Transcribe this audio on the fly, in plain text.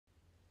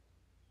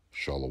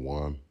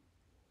Shalom,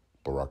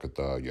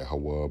 Barakatha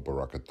Yahweh,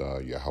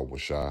 Barakatha Yahweh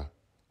Shai,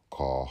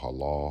 Kal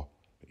Halal,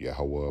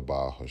 Yahweh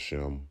Ba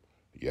Hashem,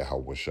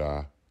 Yahweh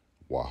Shai,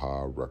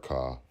 Waha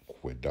Rakah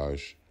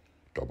Quedash.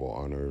 Double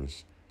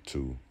honors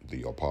to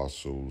the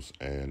apostles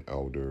and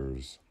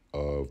elders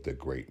of the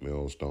great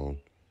millstone,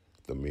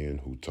 the men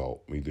who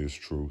taught me this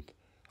truth.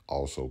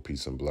 Also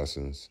peace and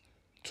blessings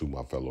to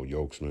my fellow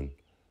yokesmen,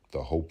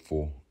 the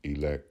hopeful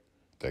elect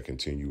that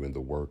continue in the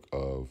work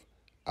of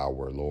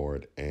our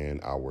Lord and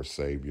our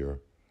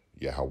Savior,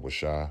 Yahweh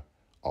Shai.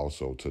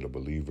 Also to the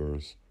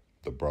believers,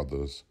 the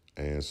brothers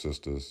and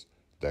sisters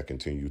that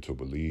continue to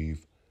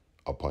believe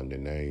upon the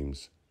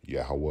names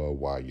Yahweh,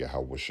 Why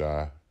Yahweh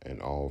Shai,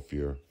 and all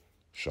fear.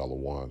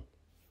 Shalom.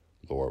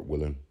 Lord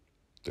willing,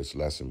 this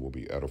lesson will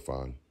be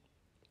edifying.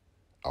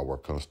 Our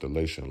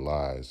constellation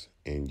lies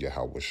in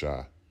Yahweh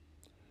Shai.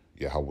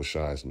 Yahweh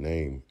Shai's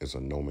name is a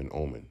nomen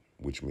omen,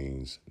 which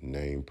means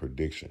name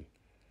prediction.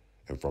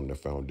 And from the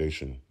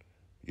foundation,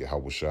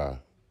 Yahweh Shai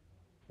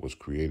was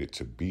created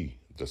to be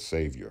the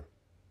Savior.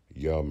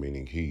 Yah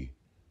meaning he,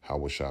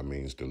 Yahweh Shai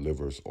means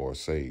delivers or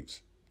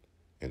saves.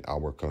 And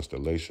our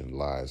constellation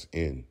lies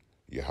in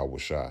Yahweh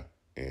Shai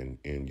and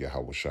in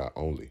Yahweh Shai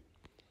only.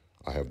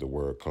 I have the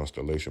word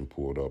constellation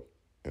pulled up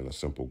in a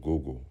simple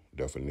Google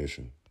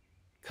definition.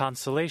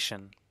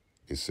 Consolation.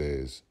 It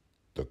says,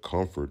 the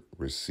comfort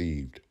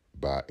received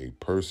by a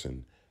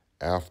person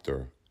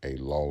after a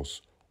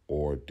loss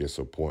or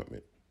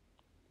disappointment.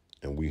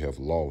 And we have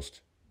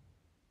lost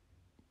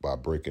by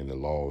breaking the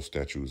laws,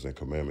 statutes, and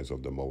commandments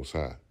of the Most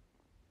High.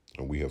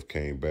 And we have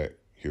came back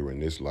here in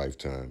this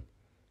lifetime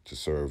to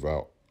serve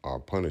out our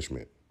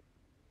punishment.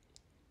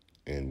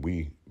 And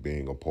we,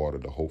 being a part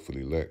of the hopeful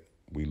elect,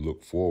 we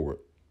look forward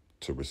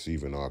to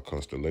receiving our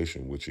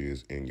constellation, which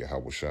is in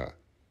Yahweh Shai.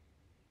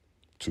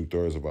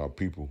 2/3 of our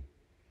people,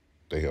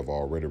 they have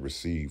already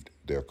received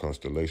their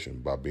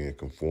constellation by being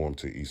conformed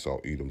to Esau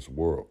Edom's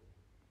world.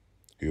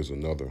 Here's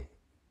another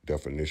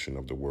definition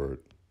of the word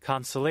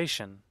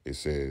Consolation. It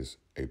says,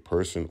 a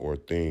person or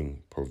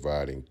thing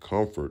providing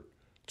comfort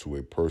to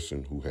a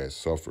person who has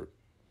suffered.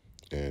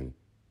 And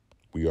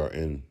we are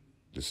in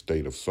the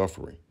state of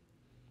suffering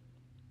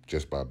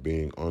just by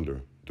being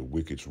under the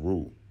wicked's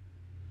rule.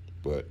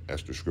 But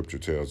as the scripture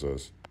tells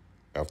us,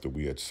 after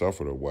we had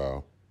suffered a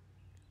while,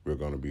 we're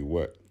going to be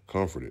what?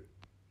 Comforted.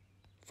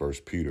 1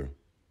 Peter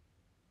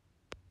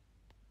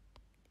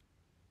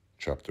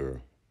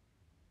chapter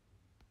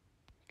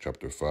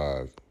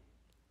 5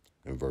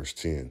 and verse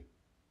 10.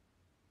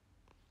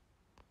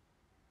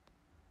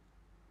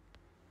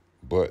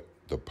 But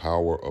the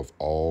power of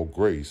all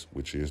grace,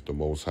 which is the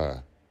Most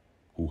High,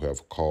 who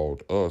have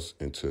called us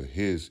into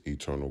his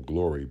eternal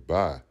glory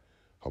by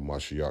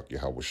Hamashiach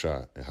Yahweh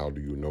Shai. And how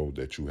do you know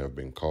that you have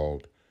been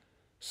called?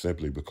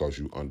 Simply because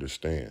you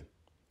understand.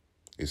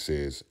 It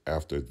says,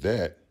 after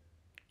that,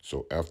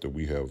 so after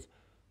we have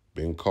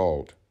been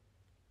called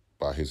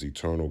by his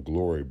eternal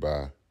glory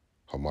by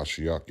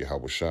Hamashiach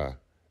Yahweh Shai,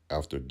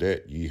 after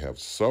that ye have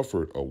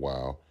suffered a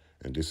while,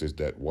 and this is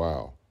that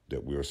while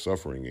that we are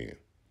suffering in,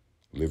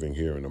 living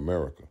here in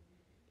America,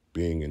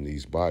 being in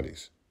these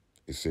bodies.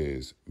 It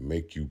says,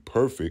 make you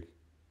perfect.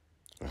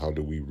 And how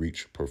do we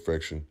reach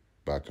perfection?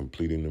 By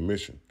completing the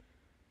mission.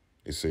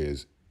 It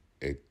says,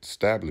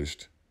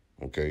 established,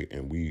 okay,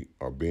 and we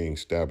are being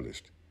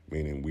established,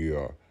 meaning we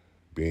are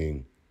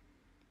being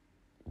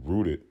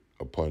rooted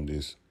upon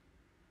this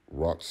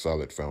rock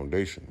solid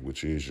foundation,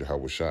 which is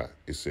Yahweh Shai.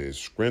 It says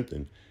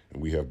strengthened,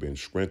 and we have been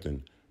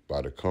strengthened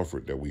by the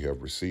comfort that we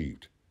have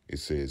received. It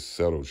says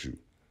settles you.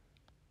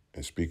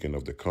 And speaking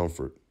of the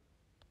comfort,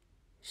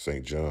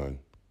 St. John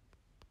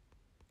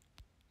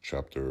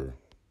chapter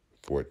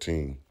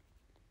 14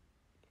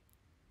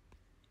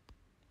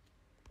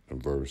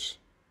 and verse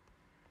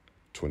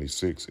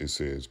 26, it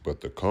says,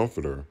 but the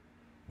Comforter,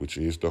 which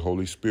is the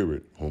Holy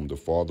Spirit, whom the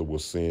Father will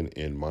send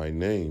in my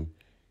name,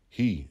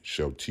 he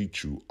shall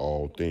teach you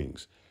all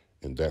things.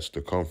 And that's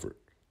the comfort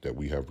that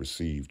we have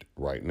received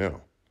right now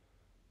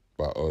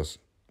by us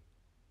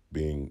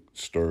being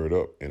stirred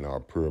up in our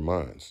pure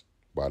minds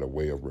by the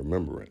way of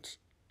remembrance.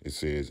 It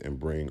says, and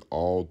bring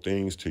all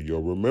things to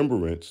your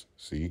remembrance,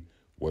 see,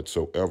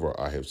 whatsoever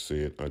I have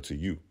said unto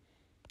you.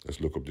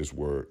 Let's look up this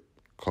word,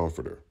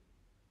 comforter.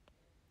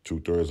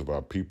 2/3 of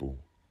our people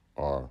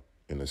are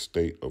in a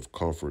state of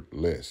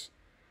comfortless,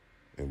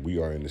 and we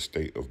are in a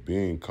state of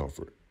being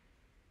comfort.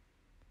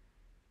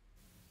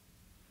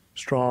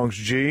 Strong's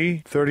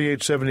G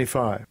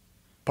 3875.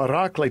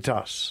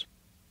 Parakletos.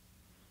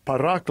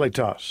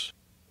 Parakletos.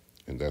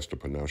 And that's the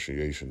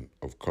pronunciation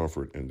of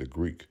comfort in the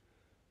Greek.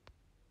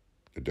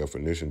 The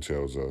definition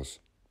tells us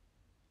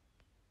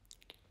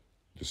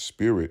the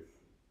Spirit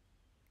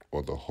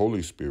or the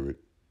Holy Spirit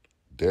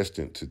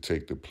destined to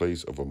take the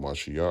place of a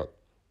Mashiach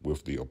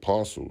with the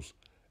apostles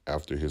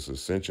after his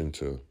ascension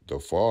to the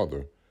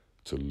Father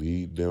to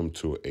lead them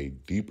to a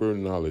deeper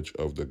knowledge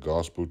of the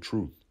gospel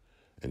truth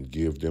and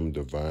give them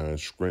divine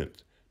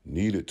strength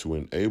needed to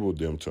enable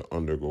them to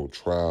undergo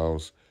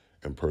trials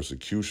and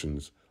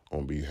persecutions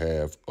on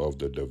behalf of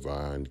the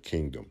divine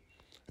kingdom.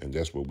 And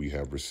that's what we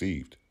have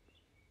received.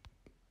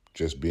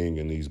 Just being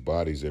in these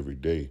bodies every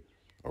day,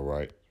 all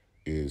right,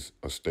 is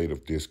a state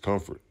of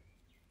discomfort.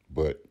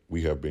 But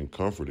we have been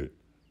comforted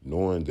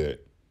knowing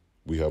that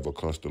we have a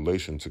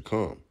constellation to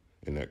come.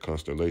 And that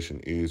constellation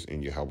is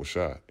in Yahweh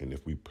Shai. And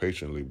if we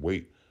patiently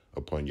wait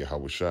upon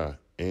Yahweh Shai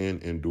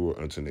and endure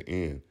unto the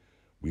end,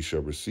 we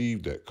shall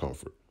receive that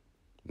comfort.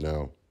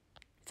 Now,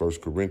 1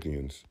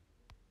 Corinthians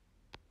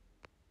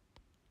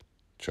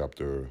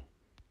chapter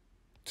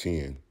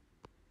 10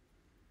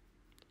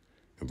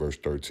 and verse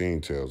 13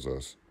 tells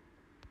us,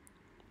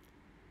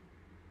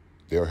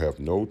 there have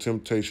no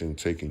temptation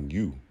taken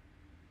you,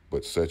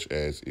 but such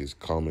as is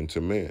common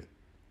to man.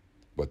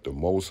 But the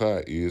Most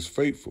High is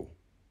faithful,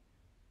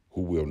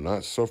 who will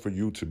not suffer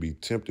you to be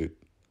tempted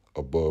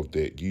above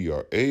that ye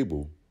are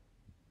able,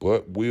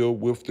 but will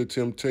with the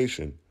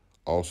temptation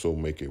also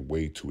make a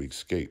way to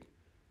escape,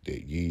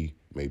 that ye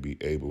may be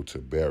able to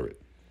bear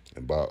it.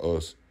 And by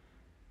us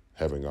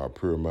having our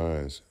pure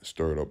minds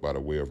stirred up by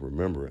the way of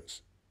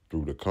remembrance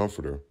through the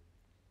Comforter,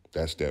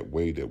 that's that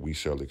way that we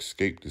shall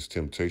escape this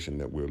temptation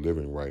that we're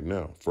living right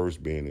now.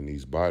 First being in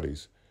these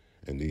bodies,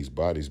 and these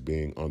bodies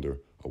being under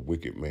a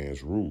wicked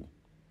man's rule.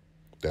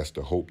 That's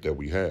the hope that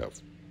we have,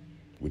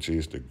 which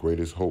is the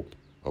greatest hope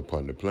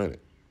upon the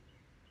planet.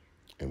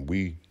 And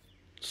we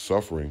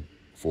suffering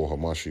for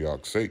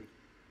Hamashiach's sake,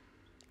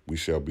 we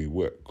shall be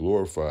what?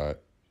 Glorified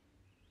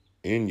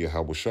in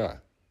Yahweh Shai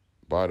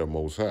by the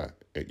Most High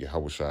at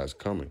Yahweh Shai's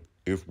coming,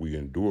 if we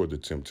endure the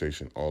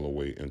temptation all the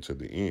way into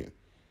the end.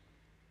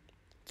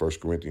 1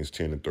 Corinthians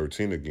 10 and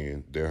 13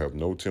 again, there have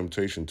no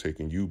temptation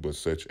taken you but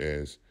such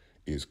as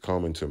is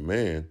common to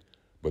man,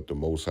 but the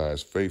Most High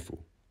is faithful,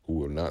 who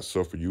will not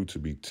suffer you to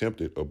be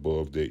tempted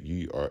above that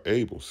ye are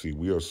able. See,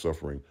 we are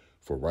suffering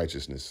for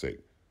righteousness' sake.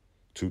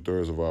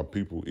 2/3 of our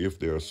people, if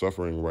they're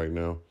suffering right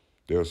now,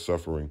 they're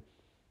suffering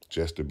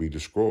just to be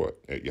destroyed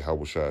at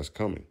Yahweh Shai's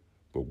coming.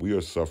 But we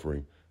are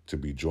suffering to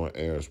be joint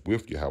heirs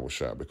with Yahweh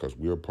Shai because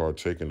we are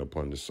partaking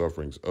upon the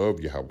sufferings of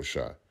Yahweh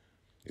Shai.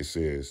 It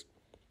says,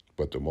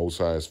 but the Most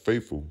High is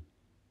faithful,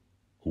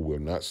 who will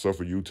not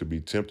suffer you to be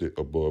tempted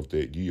above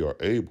that ye are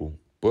able,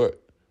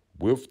 but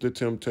with the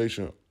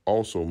temptation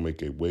also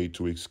make a way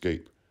to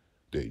escape,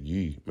 that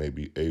ye may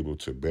be able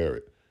to bear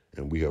it.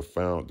 And we have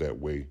found that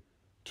way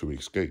to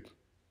escape,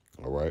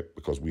 all right,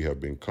 because we have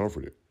been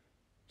comforted.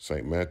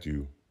 St.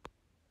 Matthew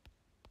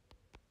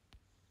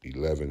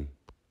 11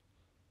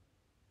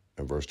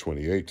 and verse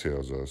 28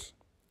 tells us,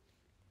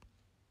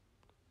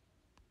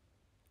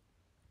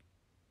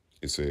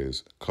 it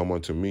says, come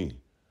unto me,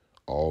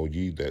 all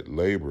ye that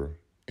labor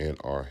and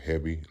are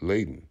heavy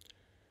laden,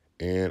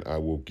 and I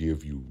will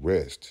give you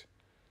rest.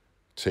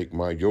 Take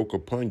my yoke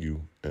upon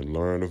you and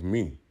learn of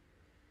me,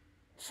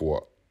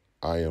 for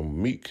I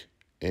am meek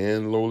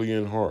and lowly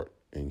in heart,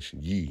 and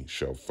ye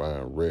shall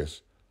find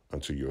rest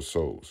unto your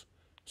souls.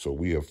 So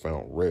we have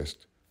found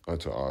rest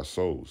unto our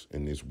souls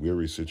in this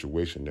weary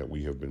situation that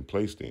we have been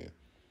placed in.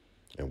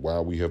 And why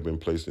we have been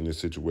placed in this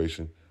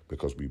situation?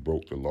 Because we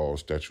broke the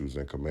laws, statutes,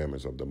 and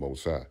commandments of the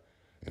Most High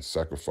and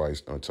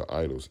sacrificed unto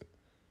idols.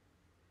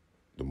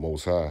 The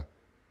Most High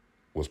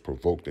was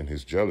provoked in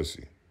his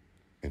jealousy,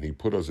 and he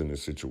put us in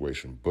this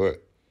situation.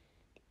 But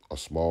a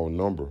small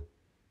number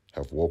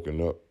have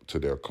woken up to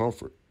their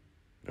comfort,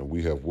 and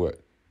we have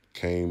what?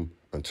 Came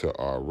unto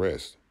our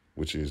rest,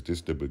 which is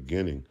this the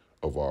beginning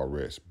of our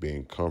rest,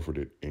 being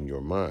comforted in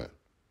your mind.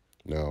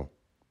 Now,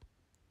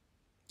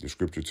 the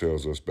scripture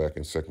tells us back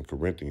in 2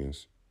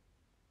 Corinthians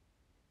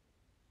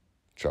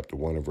chapter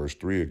 1 and verse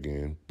 3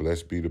 again,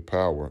 blessed be the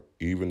power,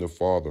 even the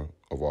Father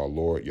of our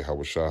Lord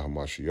Yahweh Shai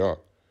HaMashiach,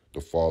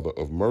 the Father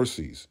of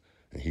mercies,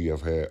 and he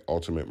have had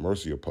ultimate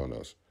mercy upon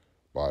us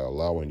by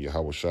allowing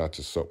Yahweh Shai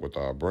to sup with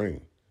our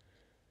brain,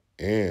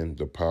 and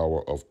the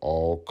power of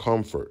all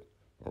comfort,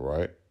 all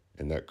right?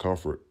 And that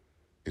comfort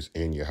is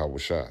in Yahweh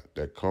Shai.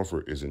 That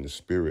comfort is in the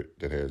spirit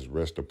that has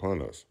rest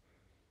upon us.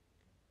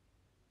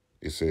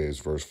 It says,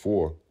 verse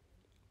 4,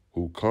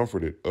 who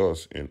comforted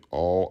us in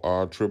all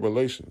our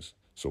tribulations.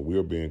 So we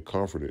are being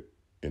comforted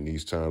in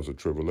these times of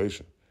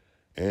tribulation,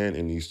 and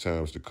in these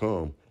times to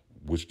come,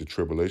 which the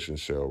tribulation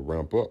shall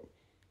ramp up.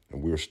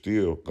 And we're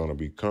still going to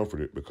be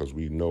comforted because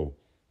we know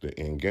the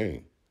end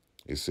game.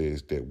 It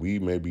says that we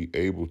may be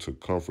able to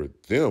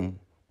comfort them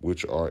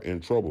which are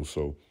in trouble.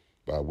 So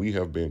by we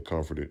have been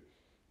comforted,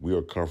 we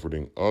are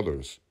comforting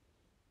others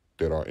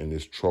that are in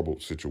this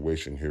troubled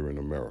situation here in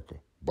America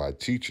by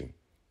teaching,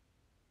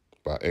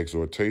 by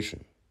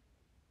exhortation.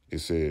 It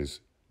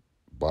says,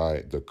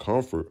 by the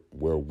comfort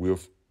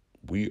wherewith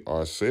we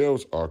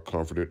ourselves are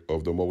comforted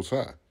of the Most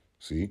High.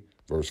 See,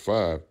 verse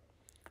 5,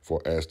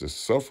 for as the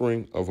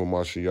suffering of a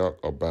Mashiach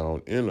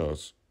abound in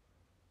us,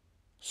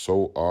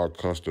 so our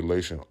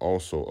constellation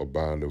also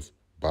aboundeth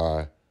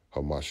by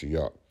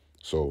Hamashiach.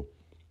 So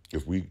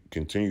if we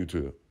continue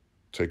to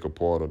take a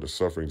part of the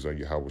sufferings of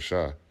Yahweh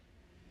Shai,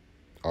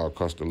 our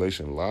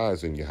constellation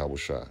lies in Yahweh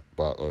Shai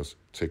by us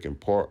taking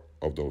part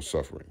of those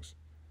sufferings.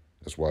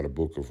 That's why the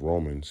book of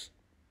Romans,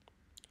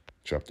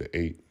 chapter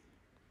 8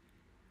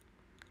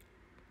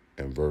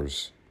 and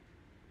verse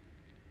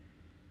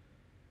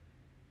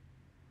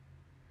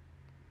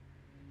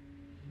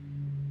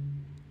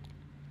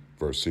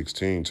Verse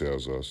 16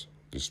 tells us,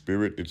 the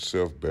Spirit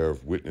itself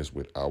beareth witness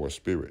with our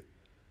spirit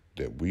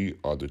that we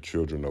are the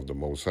children of the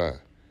Most High.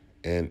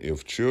 And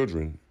if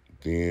children,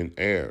 then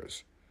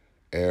heirs,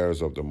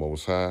 heirs of the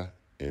Most High,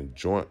 and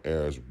joint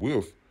heirs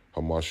with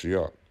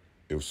Hamashiach,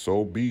 if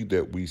so be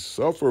that we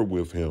suffer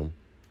with him,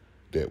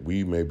 that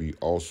we may be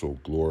also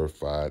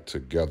glorified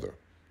together.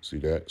 See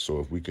that? So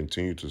if we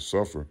continue to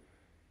suffer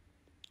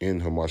in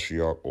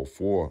Hamashiach or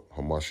for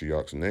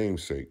Hamashiach's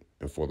name's sake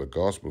and for the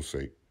gospel's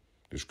sake,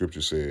 the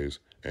scripture says,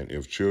 and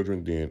if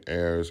children, then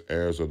heirs,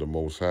 heirs of the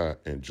Most High,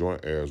 and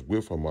joint heirs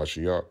with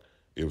Hamashiach,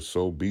 if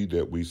so be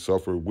that we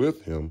suffer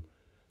with him,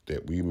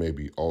 that we may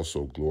be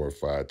also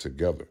glorified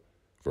together.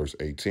 Verse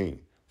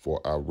 18, for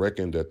I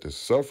reckon that the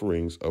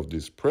sufferings of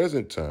this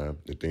present time,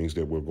 the things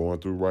that we're going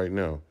through right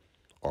now,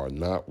 are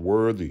not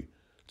worthy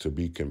to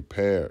be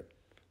compared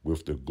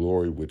with the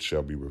glory which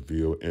shall be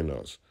revealed in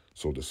us.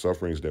 So the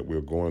sufferings that we're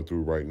going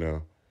through right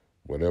now,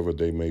 whatever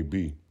they may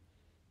be,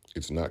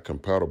 it's not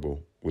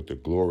compatible with the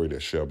glory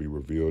that shall be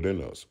revealed in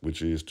us,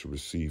 which is to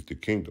receive the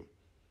kingdom.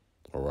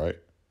 All right?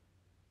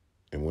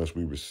 And once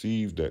we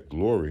receive that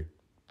glory,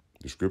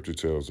 the scripture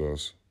tells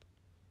us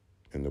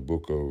in the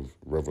book of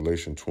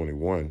Revelation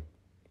 21,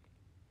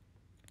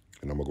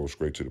 and I'm going to go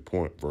straight to the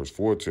point. Verse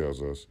 4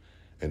 tells us,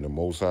 and the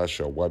Most High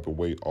shall wipe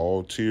away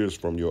all tears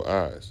from your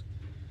eyes,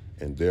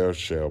 and there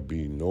shall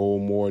be no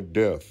more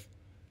death,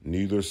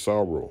 neither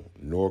sorrow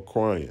nor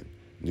crying,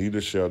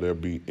 neither shall there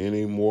be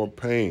any more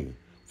pain,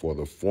 for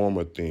the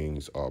former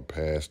things are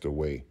passed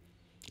away.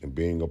 And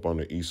being up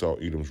under Esau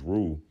Edom's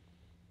rule,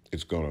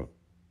 it's going to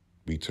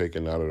be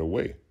taken out of the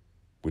way,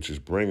 which is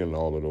bringing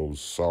all of those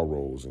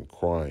sorrows and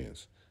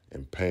cryings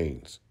and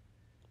pains.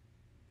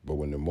 But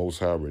when the Most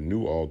High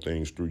renew all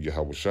things through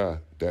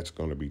Yahushua, that's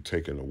going to be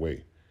taken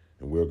away,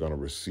 and we're going to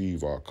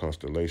receive our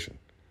constellation.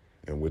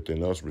 And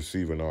within us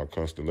receiving our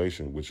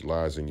constellation, which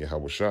lies in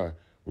Yahushua,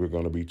 we're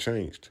going to be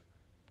changed.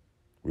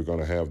 We're going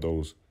to have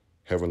those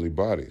heavenly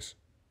bodies.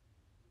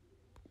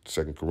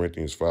 2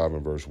 Corinthians 5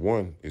 and verse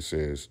 1, it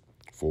says,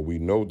 for we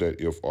know that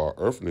if our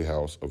earthly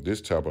house of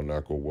this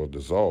tabernacle was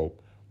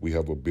dissolved, we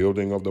have a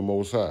building of the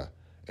Most High,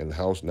 and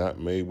house not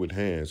made with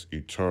hands,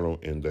 eternal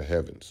in the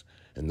heavens.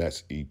 And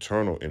that's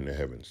eternal in the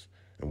heavens.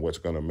 And what's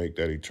going to make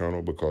that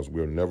eternal? Because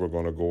we're never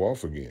going to go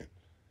off again.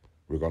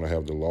 We're going to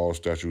have the laws,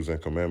 statutes,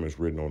 and commandments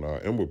written on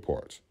our inward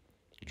parts.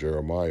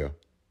 Jeremiah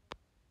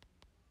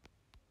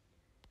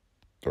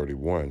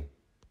 31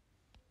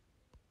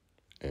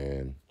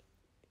 and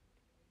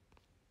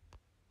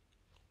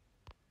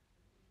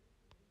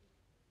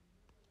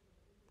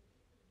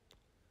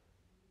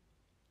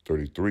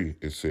 33,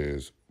 it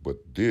says, but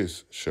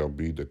this shall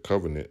be the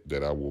covenant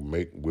that I will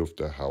make with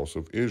the house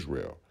of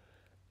Israel.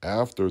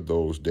 After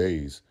those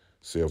days,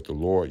 saith the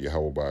Lord,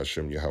 Yahweh by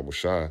Hashem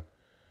Yahushua,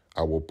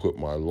 I will put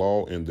my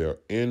law in their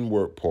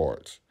inward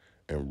parts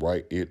and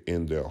write it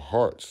in their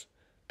hearts,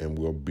 and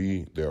will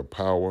be their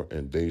power,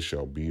 and they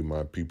shall be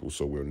my people.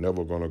 So we're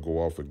never going to go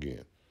off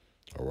again.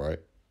 All right?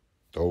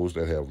 Those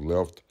that have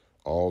left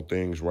all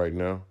things right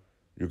now,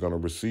 you're going to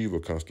receive a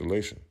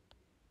constellation.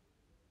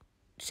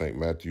 St.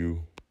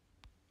 Matthew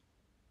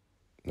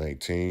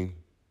 19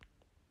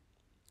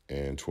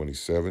 and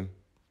 27.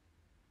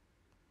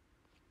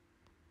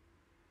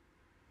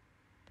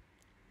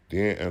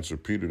 Then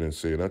answered Peter and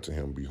said unto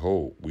him,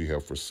 behold, we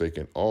have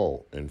forsaken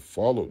all and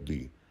followed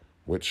thee.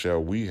 What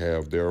shall we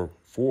have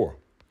therefore?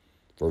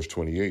 Verse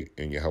 28,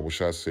 and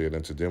Yahushua said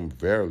unto them,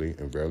 verily,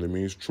 and verily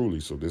means truly,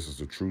 so this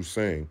is a true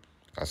saying,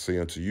 I say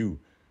unto you,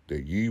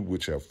 that ye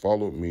which have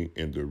followed me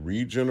in the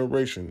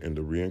regeneration, in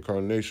the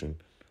reincarnation,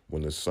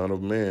 when the Son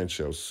of Man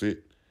shall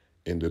sit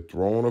in the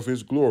throne of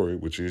his glory,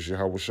 which is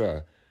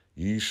Yahushua,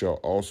 ye shall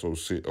also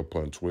sit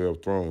upon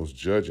 12 thrones,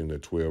 judging the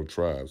 12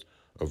 tribes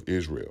of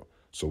Israel.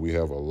 So we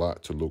have a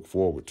lot to look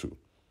forward to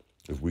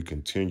if we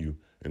continue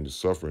in the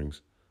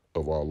sufferings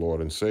of our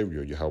Lord and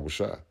Savior,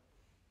 Yahushua.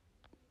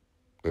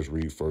 Let's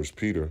read 1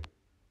 Peter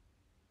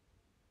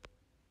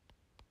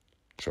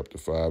chapter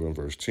 5 and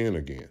verse 10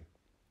 again.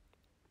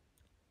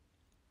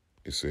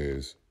 It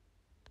says,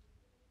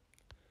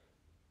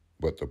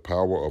 but the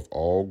power of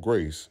all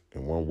grace,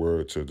 in one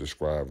word to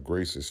describe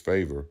grace is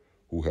favor,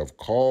 who have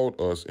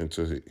called us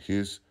into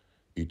his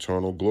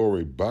eternal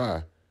glory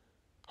by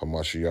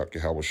Hamashiach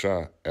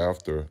Yahushua,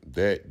 after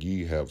that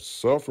ye have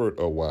suffered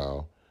a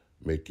while,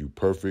 make you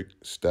perfect,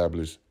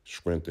 establish,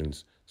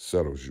 strengthens,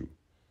 settles you.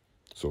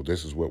 So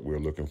this is what we're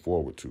looking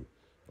forward to,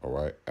 all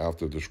right?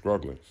 After the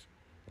strugglings,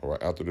 all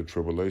right? After the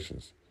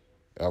tribulations,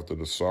 after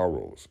the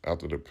sorrows,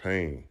 after the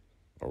pain,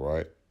 all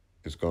right?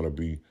 It's going to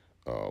be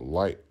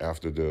light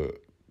after the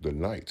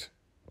night,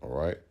 all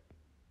right?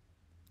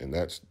 And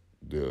that's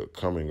the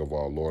coming of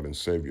our Lord and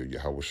Savior,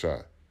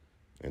 Yahushua.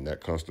 And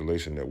that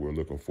constellation that we're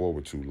looking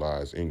forward to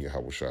lies in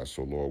Yahushua.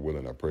 So, Lord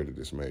willing, I pray that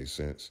this made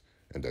sense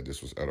and that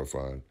this was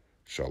edifying.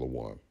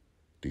 Shalom.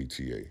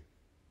 DTA.